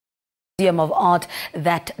Museum of Art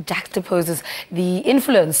that juxtaposes the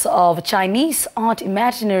influence of Chinese art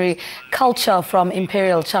imaginary culture from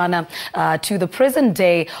Imperial China to the present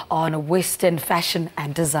day on Western fashion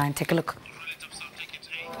and design. Take a look.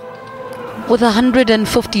 With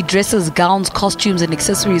 150 dresses, gowns, costumes and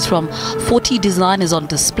accessories from 40 designers on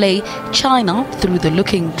display, China Through the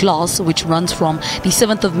Looking Glass, which runs from the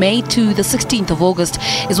 7th of May to the 16th of August,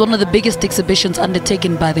 is one of the biggest exhibitions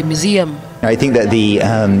undertaken by the museum. I think that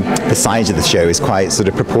the size of the show is quite sort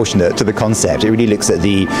of proportionate to the concept. It really looks at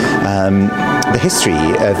the history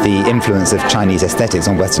of the influence of Chinese aesthetics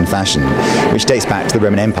on Western fashion, which dates back to the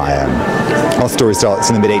Roman Empire. Our story starts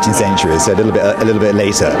in the mid-18th century, so a little bit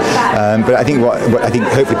later. But I think what I think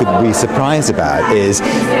hopefully people will be surprised about is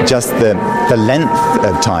just the length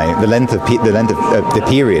of time, the length of the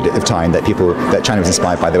period of time that China was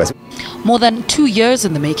inspired by the West. More than 2 years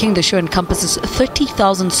in the making, the show encompasses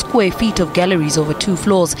 30,000 square feet of galleries over 2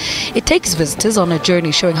 floors. It takes visitors on a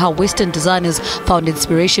journey showing how Western designers found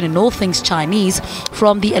inspiration in all things Chinese,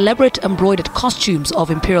 from the elaborate embroidered costumes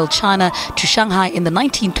of Imperial China to Shanghai in the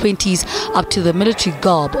 1920s up to the military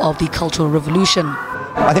garb of the Cultural Revolution.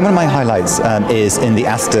 I think one of my highlights is in the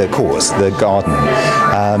Astor course, the garden.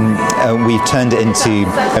 We've turned it into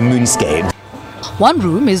a moonscape. One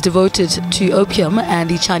room is devoted to opium and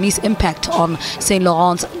the Chinese impact on Saint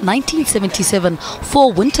Laurent's 1977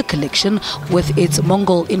 fall-winter collection with its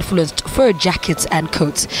Mongol-influenced fur jackets and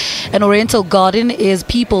coats. An oriental garden is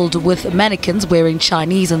peopled with mannequins wearing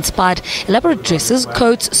Chinese-inspired elaborate dresses,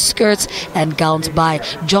 coats, skirts and gowns by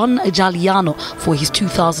John Galliano for his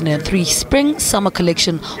 2003 spring-summer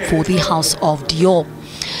collection for the House of Dior.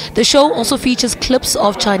 The show also features clips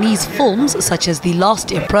of Chinese films such as The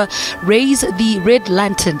Last Emperor, Raise the Red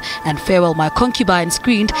Lantern and Farewell My Concubine,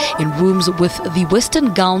 screened in rooms with the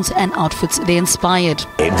Western gowns and outfits they inspired.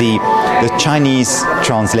 The Chinese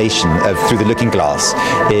translation of Through the Looking Glass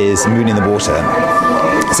is Moon in the Water.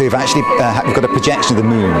 So we've actually we've got a projection of the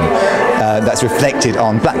moon that's reflected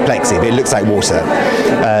on black plexi, but it looks like water.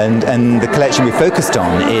 And the collection we focused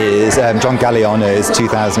on is John Galliano's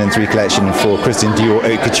 2003 collection for Christian Dior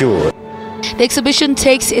Haute Couture. The exhibition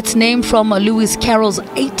takes its name from Lewis Carroll's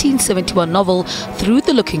 1871 novel Through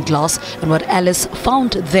the Looking Glass and what Alice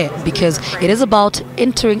found there, because it is about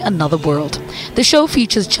entering another world. The show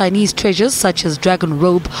features Chinese treasures such as dragon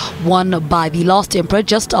robe worn by the last emperor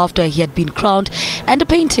just after he had been crowned, and a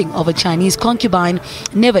painting of a Chinese concubine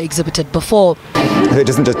never exhibited before. It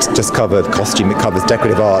doesn't just cover the costume, it covers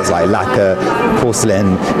decorative arts like lacquer,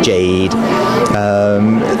 porcelain, jade,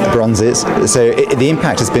 bronzes. So the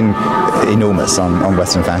impact has been enormous on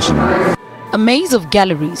Western fashion. A maze of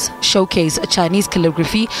galleries showcase Chinese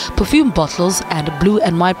calligraphy, perfume bottles and blue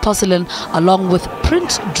and white porcelain, along with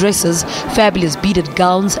print dresses, fabulous beaded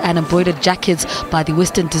gowns and embroidered jackets by the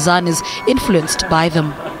Western designers influenced by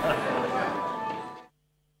them.